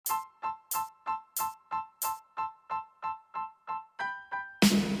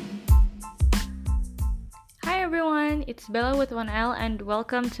everyone, it's Bella with 1L and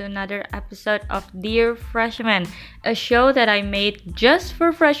welcome to another episode of Dear Freshmen, a show that I made just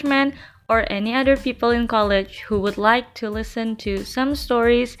for freshmen or any other people in college who would like to listen to some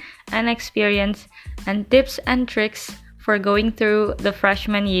stories and experience and tips and tricks for going through the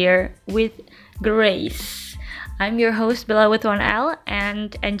freshman year with grace. I'm your host Bella with 1L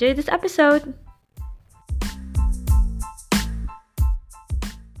and enjoy this episode.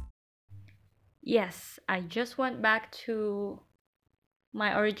 Yes, I just went back to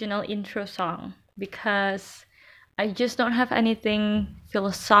my original intro song because I just don't have anything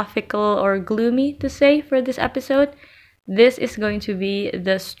philosophical or gloomy to say for this episode. This is going to be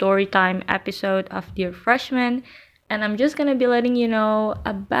the story time episode of Dear Freshman, and I'm just gonna be letting you know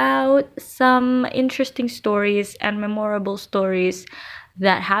about some interesting stories and memorable stories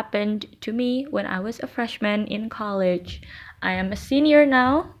that happened to me when I was a freshman in college. I am a senior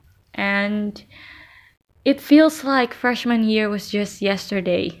now, and it feels like freshman year was just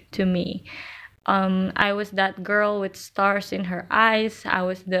yesterday to me. I was that girl with stars in her eyes. I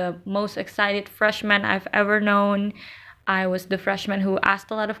was the most excited freshman I've ever known. I was the freshman who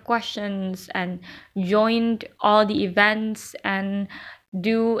asked a lot of questions and joined all the events and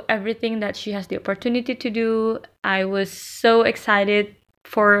do everything that she has the opportunity to do. I was so excited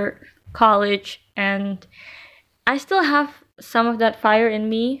for college, and I still have some of that fire in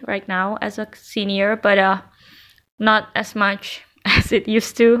me right now as a senior, but not as much as it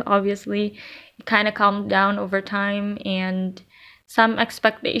used to, obviously. It kind of calmed down over time, and some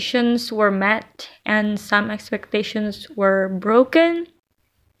expectations were met and some expectations were broken.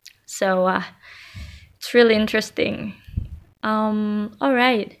 So it's really interesting. All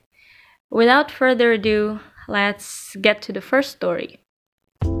right. Without further ado, let's get to the first story.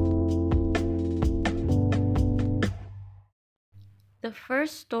 The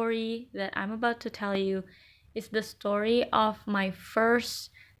first story that I'm about to tell you is the story of my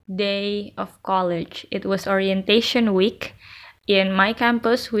first day of college. It was orientation week. In my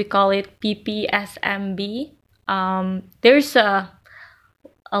campus, we call it PPSMB. There's a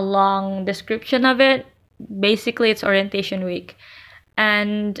long description of it. Basically, it's orientation week.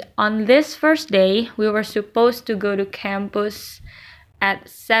 And on this first day, we were supposed to go to campus at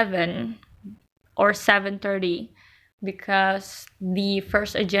 7 or 7:30 because the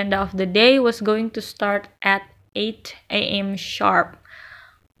first agenda of the day was going to start at 8 a.m. sharp.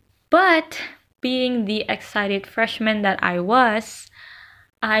 But being the excited freshman that I was,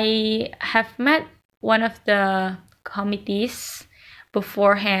 I have met one of the committees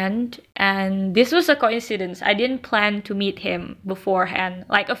beforehand, and this was a coincidence. I didn't plan to meet him beforehand,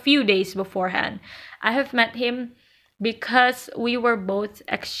 like a few days beforehand. I have met him because we were both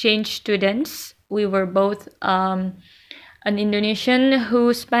exchange students. We were both an Indonesian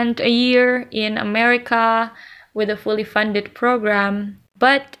who spent a year in America with a fully funded program,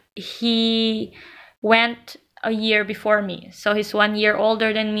 but he went a year before me. So he's 1 year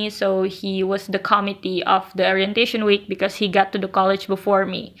older than me, so he was the committee of the orientation week because he got to the college before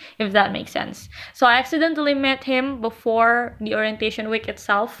me, if that makes sense. So I accidentally met him before the orientation week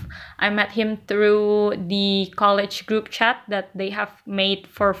itself. I met him through the college group chat that they have made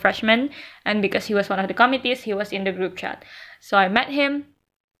for freshmen, and because he was one of the committees, he was in the group chat. So I met him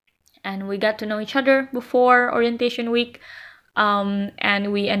and we got to know each other before orientation week,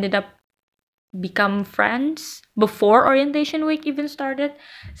 and we ended up become friends before orientation week even started.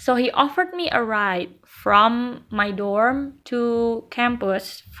 So he offered me a ride from my dorm to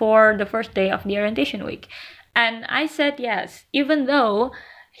campus for the first day of the orientation week, and I said yes, even though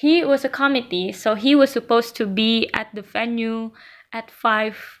he was a committee, so he was supposed to be at the venue at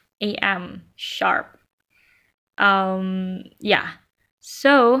 5 a.m. sharp. Yeah,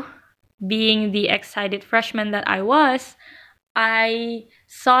 so being the excited freshman that I was, I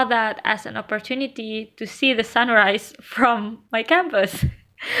saw that as an opportunity to see the sunrise from my campus,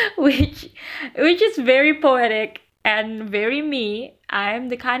 which is very poetic and very me. I'm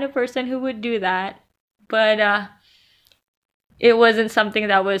the kind of person who would do that, but it wasn't something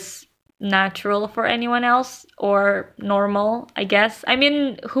that was natural for anyone else or normal, I guess. I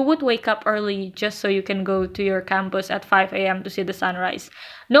mean, who would wake up early just so you can go to your campus at 5 a.m. to see the sunrise?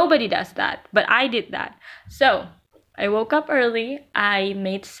 Nobody does that, but I did that. So I woke up early, I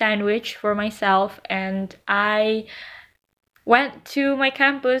made sandwich for myself, and I went to my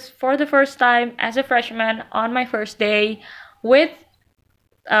campus for the first time as a freshman on my first day with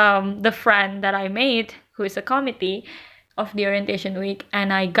the friend that I made who is a committee of the orientation week,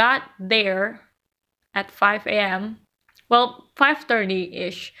 and I got there at 5 a.m. Well,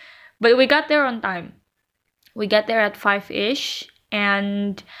 5:30-ish, but we got there on time. We got there at 5-ish,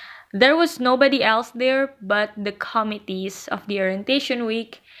 and there was nobody else there but the committees of the orientation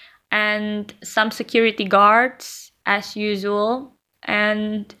week and some security guards as usual,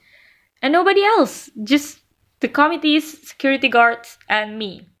 and nobody else. Just the committees, security guards, and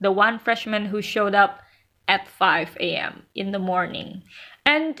me, the one freshman who showed up at 5 a.m. in the morning.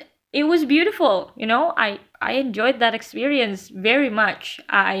 And it was beautiful, you know. I enjoyed that experience very much.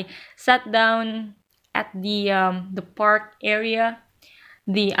 I sat down at the park area,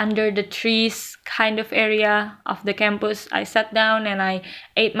 the under the trees kind of area of the campus. I sat down and I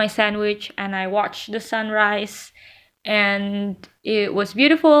ate my sandwich and I watched the sunrise, and it was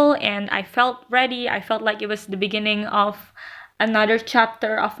beautiful, and I felt ready. I felt like it was the beginning of another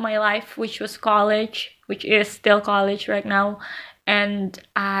chapter of my life, which was college, which is still college right now. And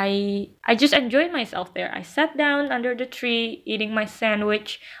I just enjoyed myself there. I sat down under the tree eating my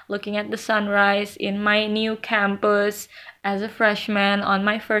sandwich, looking at the sunrise in my new campus as a freshman on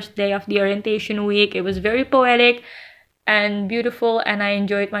my first day of the orientation week. It was very poetic and beautiful, and I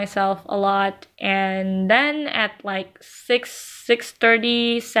enjoyed myself a lot. And then at like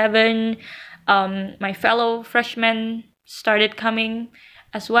 6:37, my fellow freshmen started coming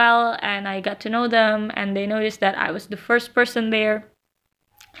as well, and I got to know them, and they noticed that I was the first person there,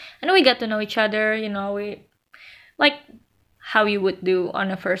 and we got to know each other. You know, we like how you would do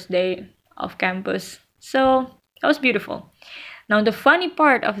on a first day of campus. So that was beautiful. Now the funny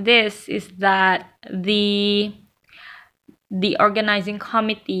part of this is that the organizing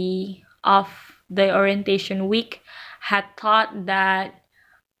committee of the orientation week had thought that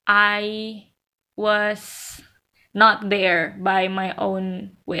I was not there by my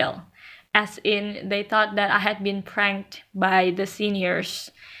own will. As in, they thought that I had been pranked by the seniors,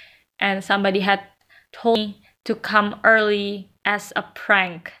 and somebody had told me to come early as a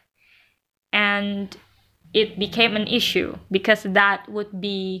prank. And it became an issue because that would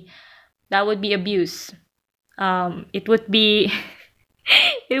be abuse. It would be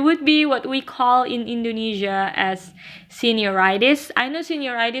it would be what we call in Indonesia as senioritis. I know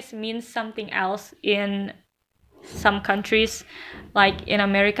senioritis means something else in some countries. Like in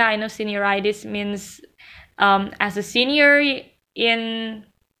America, I know senioritis means as a senior in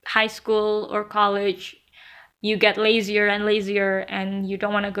high school or college, you get lazier and lazier and you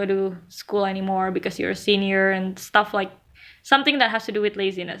don't want to go to school anymore because you're a senior and stuff, like something that has to do with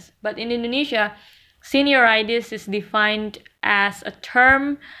laziness. But in Indonesia, senioritis is defined as a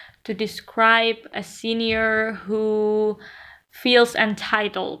term to describe a senior who feels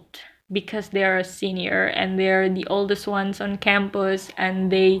entitled because they're a senior and they're the oldest ones on campus, and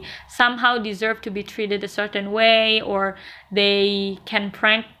they somehow deserve to be treated a certain way, or they can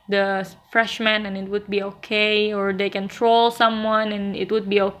prank the freshmen and it would be okay, or they can troll someone and it would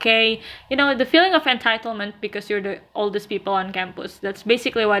be okay. You know, the feeling of entitlement because you're the oldest people on campus. That's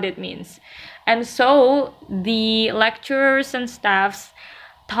basically what it means. And so the lecturers and staffs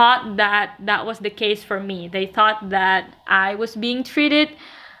thought that that was the case for me. They thought that I was being treated,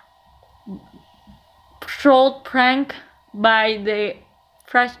 trolled, prank by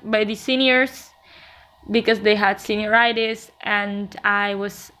the seniors because they had senioritis, and I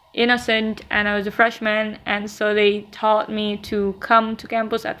was innocent and I was a freshman, and so they told me to come to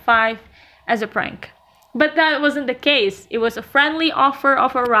campus at 5 as a prank. But that wasn't the case. It was a friendly offer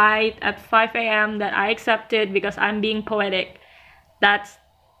of a ride at 5 a.m. that I accepted because I'm being poetic. That's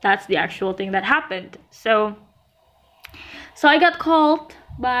the actual thing that happened. So I got called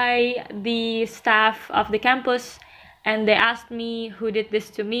by the staff of the campus, and they asked me who did this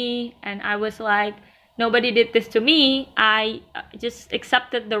to me, and I was like, nobody did this to me. I just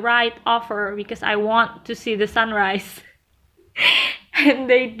accepted the right offer because I want to see the sunrise. And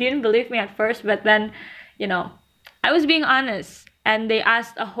they didn't believe me at first, but then, you know, I was being honest, and they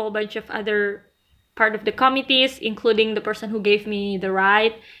asked a whole bunch of other part of the committees, including the person who gave me the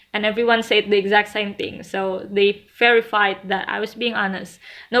ride, and everyone said the exact same thing. So they verified that I was being honest.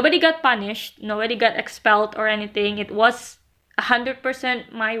 Nobody got punished, nobody got expelled or anything. It was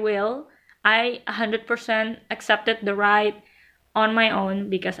 100% my will. I 100% accepted the ride on my own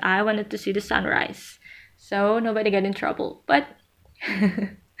because I wanted to see the sunrise. So nobody got in trouble. But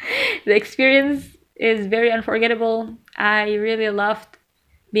the experience is very unforgettable. I really loved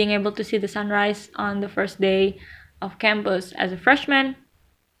being able to see the sunrise on the first day of campus as a freshman.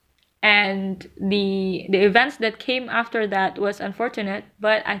 And the events that came after that was unfortunate,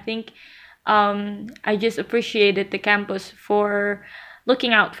 but I think I just appreciated the campus for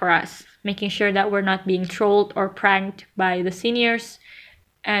looking out for us, making sure that we're not being trolled or pranked by the seniors,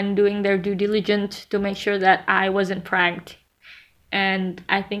 and doing their due diligence to make sure that I wasn't pranked. And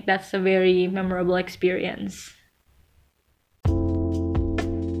I think that's a very memorable experience.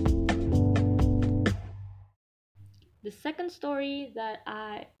 The second story that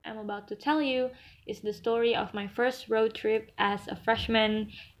I am about to tell you is the story of my first road trip as a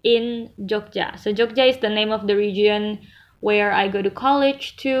freshman in Jogja. So Jogja is the name of the region where I go to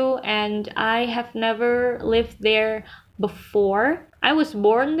college to, and I have never lived there before. I was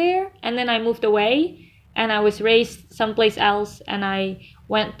born there and then I moved away, and I was raised someplace else, and I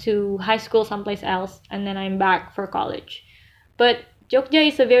went to high school someplace else, and then I'm back for college. But Jogja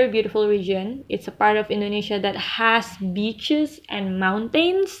is a very beautiful region. It's a part of Indonesia that has beaches and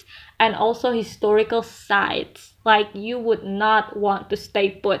mountains and also historical sites. Like, you would not want to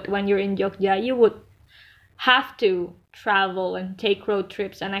stay put when you're in Jogja. You would have to travel and take road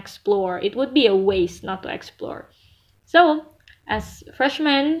trips and explore. It would be a waste not to explore. So, as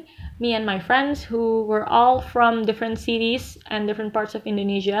freshmen, me and my friends, who were all from different cities and different parts of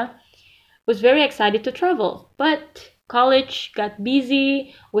Indonesia, was very excited to travel. But college got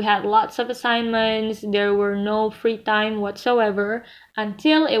busy, we had lots of assignments, there were no free time whatsoever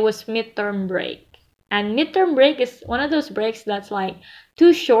until it was midterm break. And midterm break is one of those breaks that's like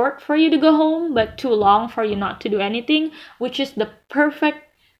too short for you to go home, but too long for you not to do anything, which is the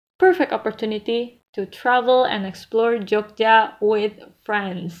perfect opportunity to travel and explore Jogja with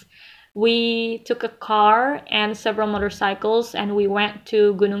friends. We took a car and several motorcycles and we went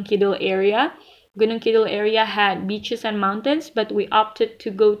to Gunung Kidul area. Gunung Kidul area had beaches and mountains, but we opted to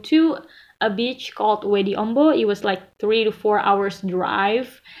go to a beach called Wedi Ombo. It was like 3 to 4 hours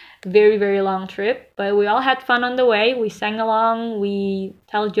drive. Very, very long trip, but we all had fun on the way. We sang along, we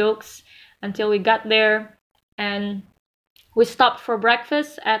tell jokes until we got there, and we stopped for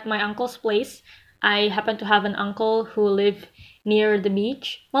breakfast at my uncle's place. I happen to have an uncle who lived near the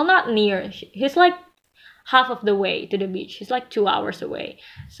beach. Well, not near. He's like half of the way to the beach. He's like 2 hours away.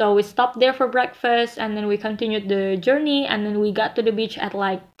 So we stopped there for breakfast and then we continued the journey, and then we got to the beach at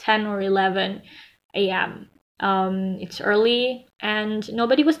like 10 or 11 a.m. It's early and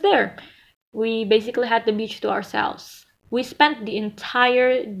nobody was there. We basically had the beach to ourselves. We spent the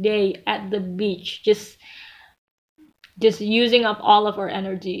entire day at the beach, just using up all of our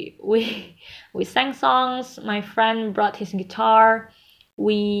energy. We sang songs. My friend brought his guitar.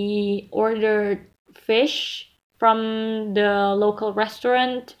 We ordered fish from the local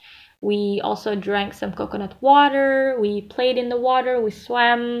restaurant. We also drank some coconut water. We played in the water. We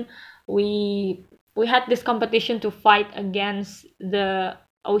swam. We had this competition to fight against the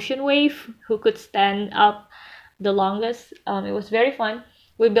ocean wave, who could stand up the longest. It was very fun.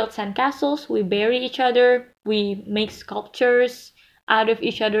 We built sandcastles, we bury each other, we make sculptures out of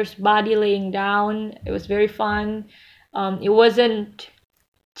each other's body laying down. It was very fun. It wasn't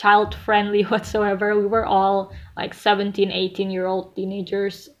child friendly whatsoever. We were all like 17, 18-year-old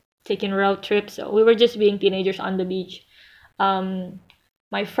teenagers taking road trips. So we were just being teenagers on the beach.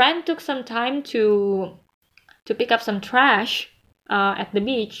 My friend took some time to pick up some trash at the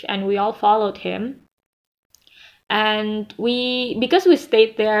beach, and we all followed him. And because we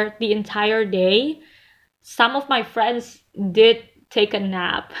stayed there the entire day, some of my friends did take a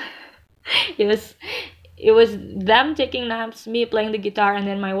nap. It was them taking naps, me playing the guitar, and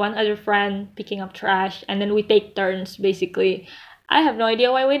then my one other friend picking up trash, and then we take turns basically. I have no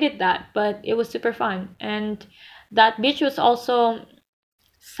idea why we did that, but it was super fun. And that beach was also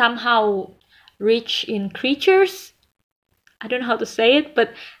somehow rich in creatures. I don't know how to say it,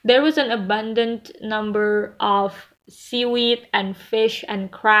 but there was an abundant number of seaweed and fish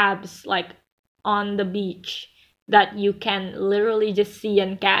and crabs like on the beach that you can literally just see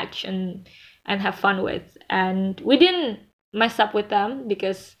and catch and have fun with. And we didn't mess up with them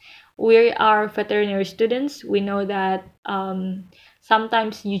because we are veterinary students. We know that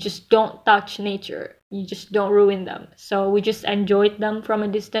sometimes you just don't touch nature. You just don't ruin them. So we just enjoyed them from a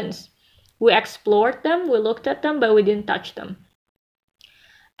distance. We explored them, we looked at them, but we didn't touch them.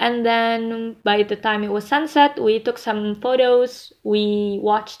 And then by the time it was sunset, we took some photos, we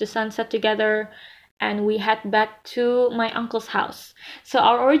watched the sunset together, and we head back to my uncle's house. So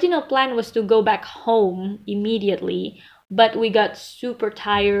our original plan was to go back home immediately, but we got super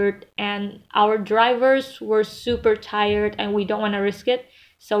tired and our drivers were super tired and we don't want to risk it.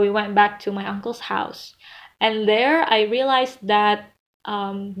 So we went back to my uncle's house. And there I realized that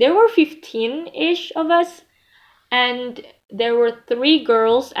there were 15-ish of us, and there were 3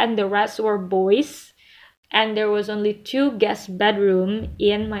 girls and the rest were boys, and there was only 2 guest bedroom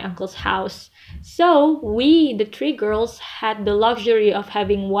in my uncle's house. So we, the 3 girls, had the luxury of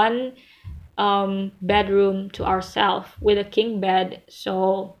having one bedroom to ourselves with a king bed.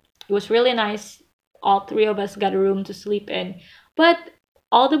 So it was really nice. All 3 of us got a room to sleep in. But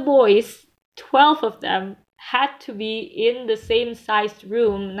all the boys, 12 of them, had to be in the same sized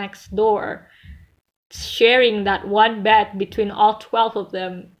room next door. sharing that one bed between all 12 of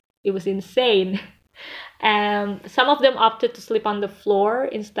them. It was insane. And some of them opted to sleep on the floor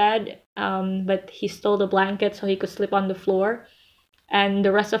instead, but he stole the blanket so he could sleep on the floor. And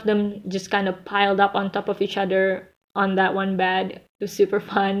the rest of them just kind of piled up on top of each other on that one bed. It was super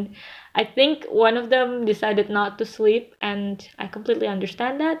fun. I think one of them decided not to sleep, and I completely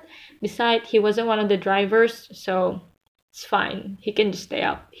understand that. Besides, he wasn't one of the drivers, so it's fine. He can just stay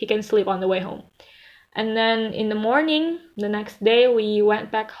up. He can sleep on the way home. And then in the morning, the next day, we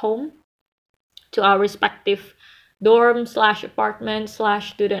went back home to our respective dorm slash apartment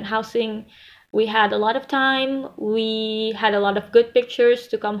slash student housing. We had a lot of time. We had a lot of good pictures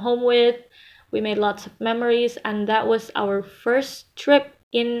to come home with. We made lots of memories, and that was our first trip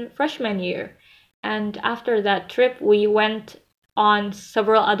in freshman year. And after that trip, we went on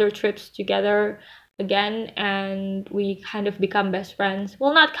several other trips together again, and we kind of become best friends.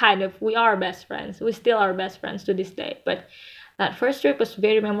 Well, not kind of, we are best friends. We still are best friends to this day. But that first trip was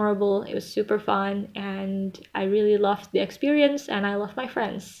very memorable. It was super fun, and I really loved the experience, and I love my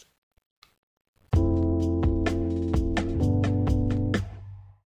friends.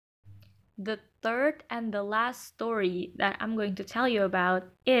 The third and the last story that I'm going to tell you about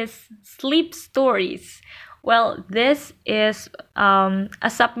is sleep stories. Well, this is a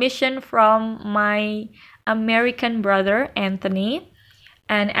submission from my American brother, Anthony.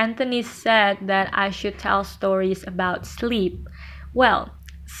 And Anthony said that I should tell stories about sleep. Well,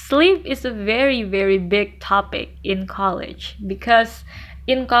 sleep is a very, very big topic in college because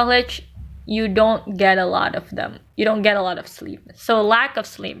in college, you don't get a lot of them. You don't get a lot of sleep. So, lack of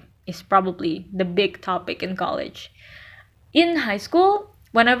sleep is probably the big topic in college. In high school,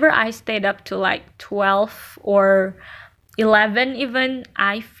 whenever I stayed up to like 12 or 11 even,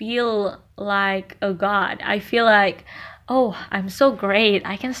 I feel like a god. I feel like, oh, I'm so great.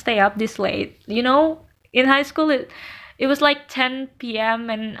 I can stay up this late. You know, in high school, it was like 10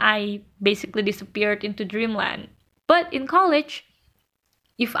 p.m. and I basically disappeared into dreamland. But in college,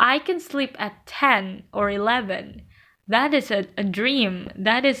 if I can sleep at 10 or 11, that is a dream.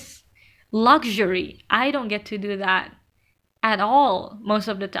 That is luxury. I don't get to do that at all most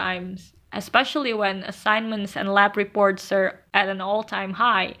of the times, especially when assignments and lab reports are at an all-time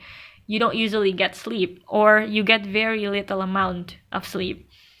high. You don't usually get sleep, or you get very little amount of sleep.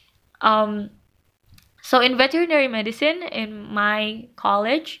 So in veterinary medicine in my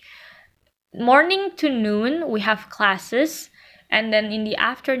college, morning to noon we have classes, and then in the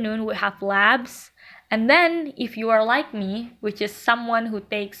afternoon we have labs. And then if you are like me, which is someone who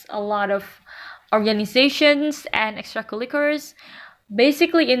takes a lot of organizations and extracurriculars,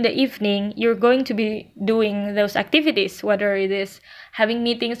 basically in the evening you're going to be doing those activities, whether it is having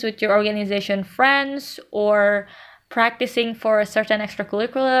meetings with your organization friends or practicing for a certain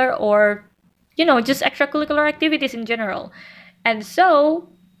extracurricular, or just extracurricular activities in general. And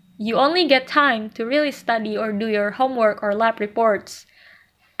so you only get time to really study or do your homework or lab reports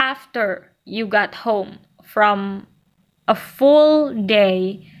after you got home from a full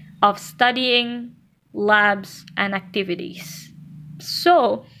day of studying, labs, and activities.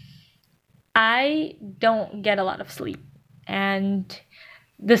 So I don't get a lot of sleep. And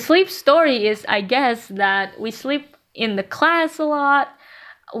the sleep story is, I guess, that we sleep in the class a lot.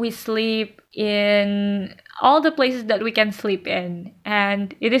 We sleep in all the places that we can sleep in.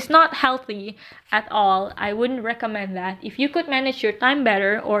 And it is not healthy at all. I wouldn't recommend that. If you could manage your time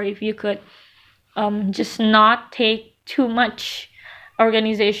better, or if you could just not take too much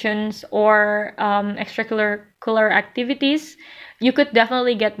organizations or extracurricular activities, you could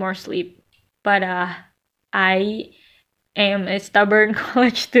definitely get more sleep. But I am a stubborn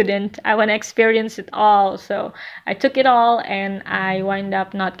college student. I want to experience it all, so I took it all, and I wind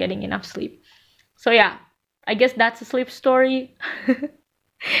up not getting enough sleep. So yeah, I guess that's a sleep story.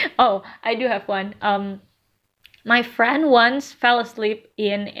 Oh, I do have one. My friend once fell asleep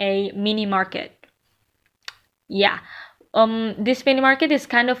in a mini market. Yeah. This mini market is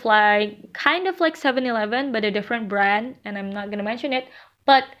kind of like 7-Eleven, but a different brand, and I'm not gonna mention it.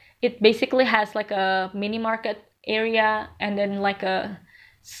 But it basically has like a mini market area, and then like a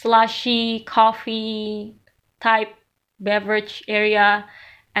slushy coffee type beverage area,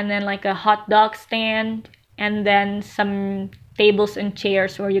 and then like a hot dog stand, and then some tables and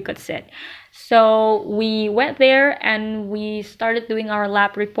chairs where you could sit. So we went there and we started doing our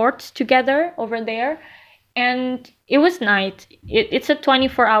lab reports together over there. And it was night. It's a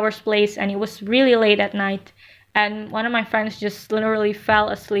 24 hours place, and it was really late at night. And one of my friends just literally fell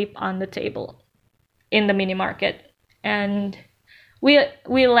asleep on the table in the mini market. And we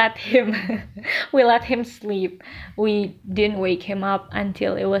let him we let him sleep. We didn't wake him up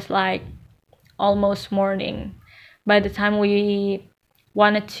until it was like almost morning. By the time we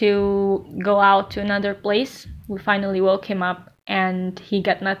wanted to go out to another place, we finally woke him up and he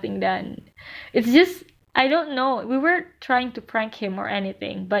got nothing done. It's just, I don't know. We were trying to prank him or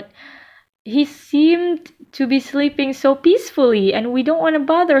anything, but he seemed to be sleeping so peacefully and we don't want to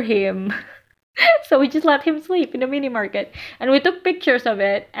bother him. So we just let him sleep in the mini market and we took pictures of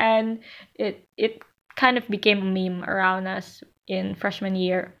it, and it kind of became a meme around us in freshman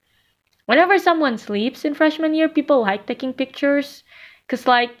year. Whenever someone sleeps in freshman year, people like taking pictures because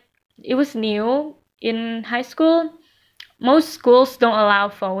like it was new in high school. Most schools don't allow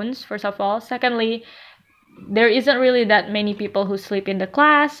phones, first of all. Secondly, there isn't really that many people who sleep in the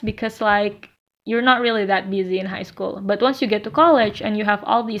class because like you're not really that busy in high school. But once you get to college and you have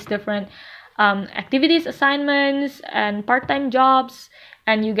all these different activities, assignments, and part-time jobs,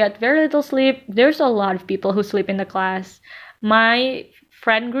 and you get very little sleep, there's a lot of people who sleep in the class. My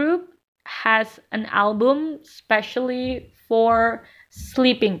friend group has an album specially for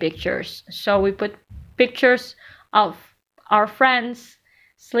sleeping pictures. So we put pictures of our friends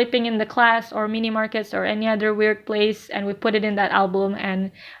sleeping in the class or mini markets or any other weird place, and we put it in that album.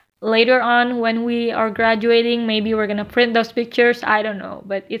 And later on when we are graduating, maybe we're gonna print those pictures, I don't know,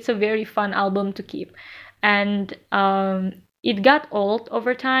 but it's a very fun album to keep. And it got old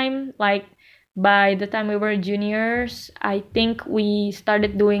over time. Like by the time we were juniors, I think we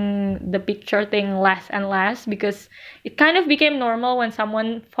started doing the picture thing less and less because it kind of became normal when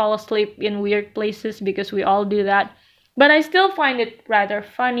someone falls asleep in weird places, because we all do that. But I still find it rather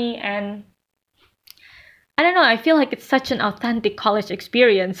funny, and I don't know, I feel like it's such an authentic college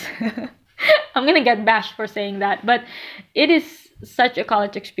experience. I'm gonna get bashed for saying that, but it is such a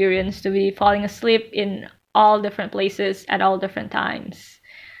college experience to be falling asleep in all different places at all different times.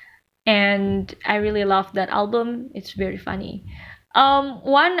 And I really love that album. It's very funny.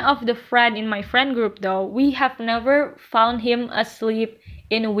 One of the friend in my friend group though, we have never found him asleep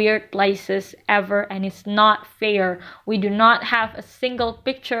in weird places ever, and it's not fair. We do not have a single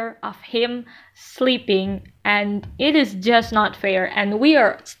picture of him sleeping, and it is just not fair. And we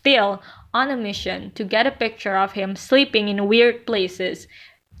are still on a mission to get a picture of him sleeping in weird places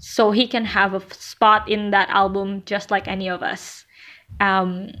so he can have a spot in that album just like any of us.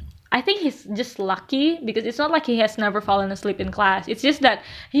 I think he's just lucky because it's not like he has never fallen asleep in class. It's just that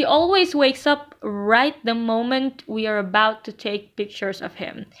he always wakes up right the moment we are about to take pictures of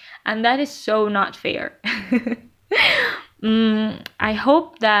him. And that is so not fair. I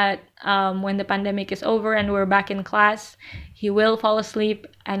hope that when the pandemic is over and we're back in class, he will fall asleep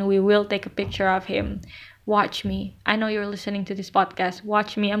and we will take a picture of him. Watch me. I know you're listening to this podcast.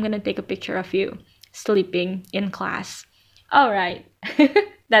 Watch me. I'm going to take a picture of you sleeping in class. All right.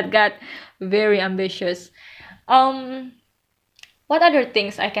 That got very ambitious. What other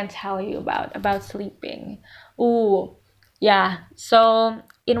things I can tell you about sleeping? Ooh, yeah. So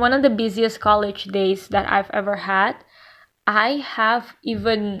in one of the busiest college days that I've ever had, I have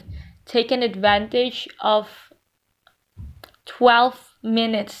even taken advantage of 12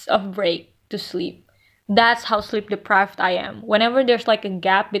 minutes of break to sleep. That's how sleep deprived I am. Whenever there's like a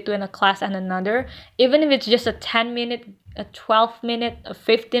gap between a class and another, even if it's just a 10-minute, a 12-minute, a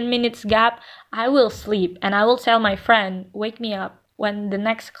 15 minutes gap, I will sleep and I will tell my friend, wake me up when the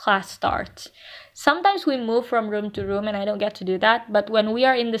next class starts. Sometimes we move from room to room and I don't get to do that, but when we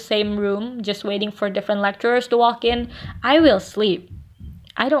are in the same room, just waiting for different lecturers to walk in, I will sleep.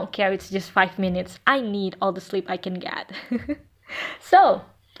 I don't care, it's just 5 minutes. I need all the sleep I can get. So,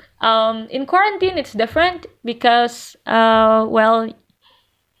 in quarantine, it's different because, well,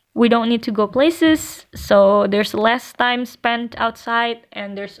 we don't need to go places, so there's less time spent outside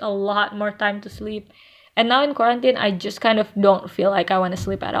and there's a lot more time to sleep. And now in quarantine, I just kind of don't feel like I want to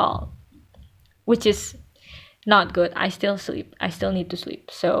sleep at all, which is not good. I still sleep. I still need to sleep.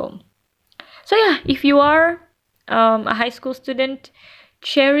 So yeah, if you are a high school student,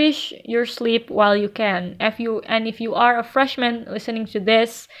 cherish your sleep while you can. If you are a freshman listening to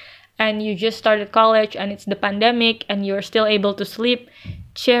this and you just started college and it's the pandemic and you're still able to sleep,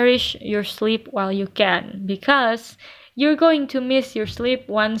 cherish your sleep while you can, because you're going to miss your sleep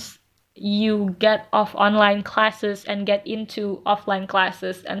once you get off online classes and get into offline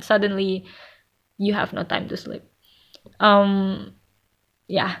classes and suddenly you have no time to sleep.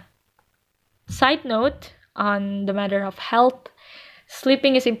 Yeah. Side note on the matter of health,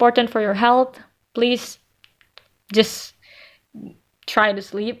 sleeping is important for your health. Please just try to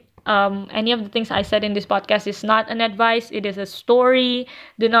sleep. Any of the things I said in this podcast is not an advice, it is a story.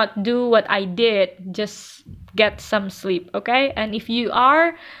 Do not do what I did. Just get some sleep, okay? And if you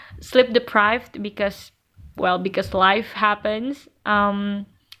are sleep deprived because life happens,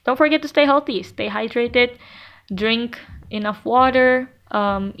 don't forget to stay healthy, stay hydrated, drink enough water,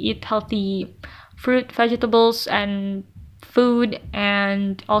 eat healthy fruit, vegetables, and food,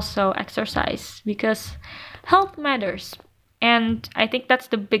 and also exercise, because health matters. And I think that's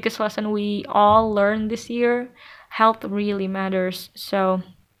the biggest lesson we all learned this year. Health really matters. So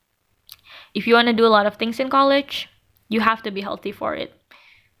if you want to do a lot of things in college, you have to be healthy for it.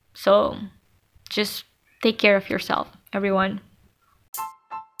 So just take care of yourself, everyone.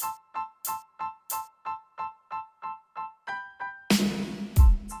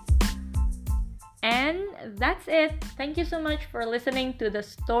 And that's it. Thank you so much for listening to the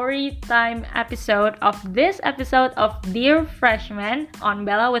story time episode of this episode of Dear Freshman on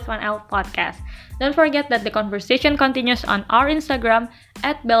Bella with 1L podcast. Don't forget that the conversation continues on our Instagram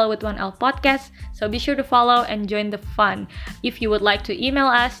at Bella with 1L podcast, so be sure to follow and join the fun. If you would like to email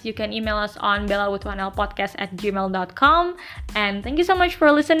us, you can email us on bellawith1lpodcast@gmail.com. And thank you so much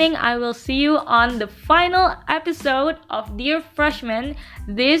for listening. I will see you on the final episode of Dear Freshman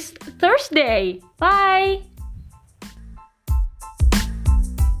this Thursday. Bye!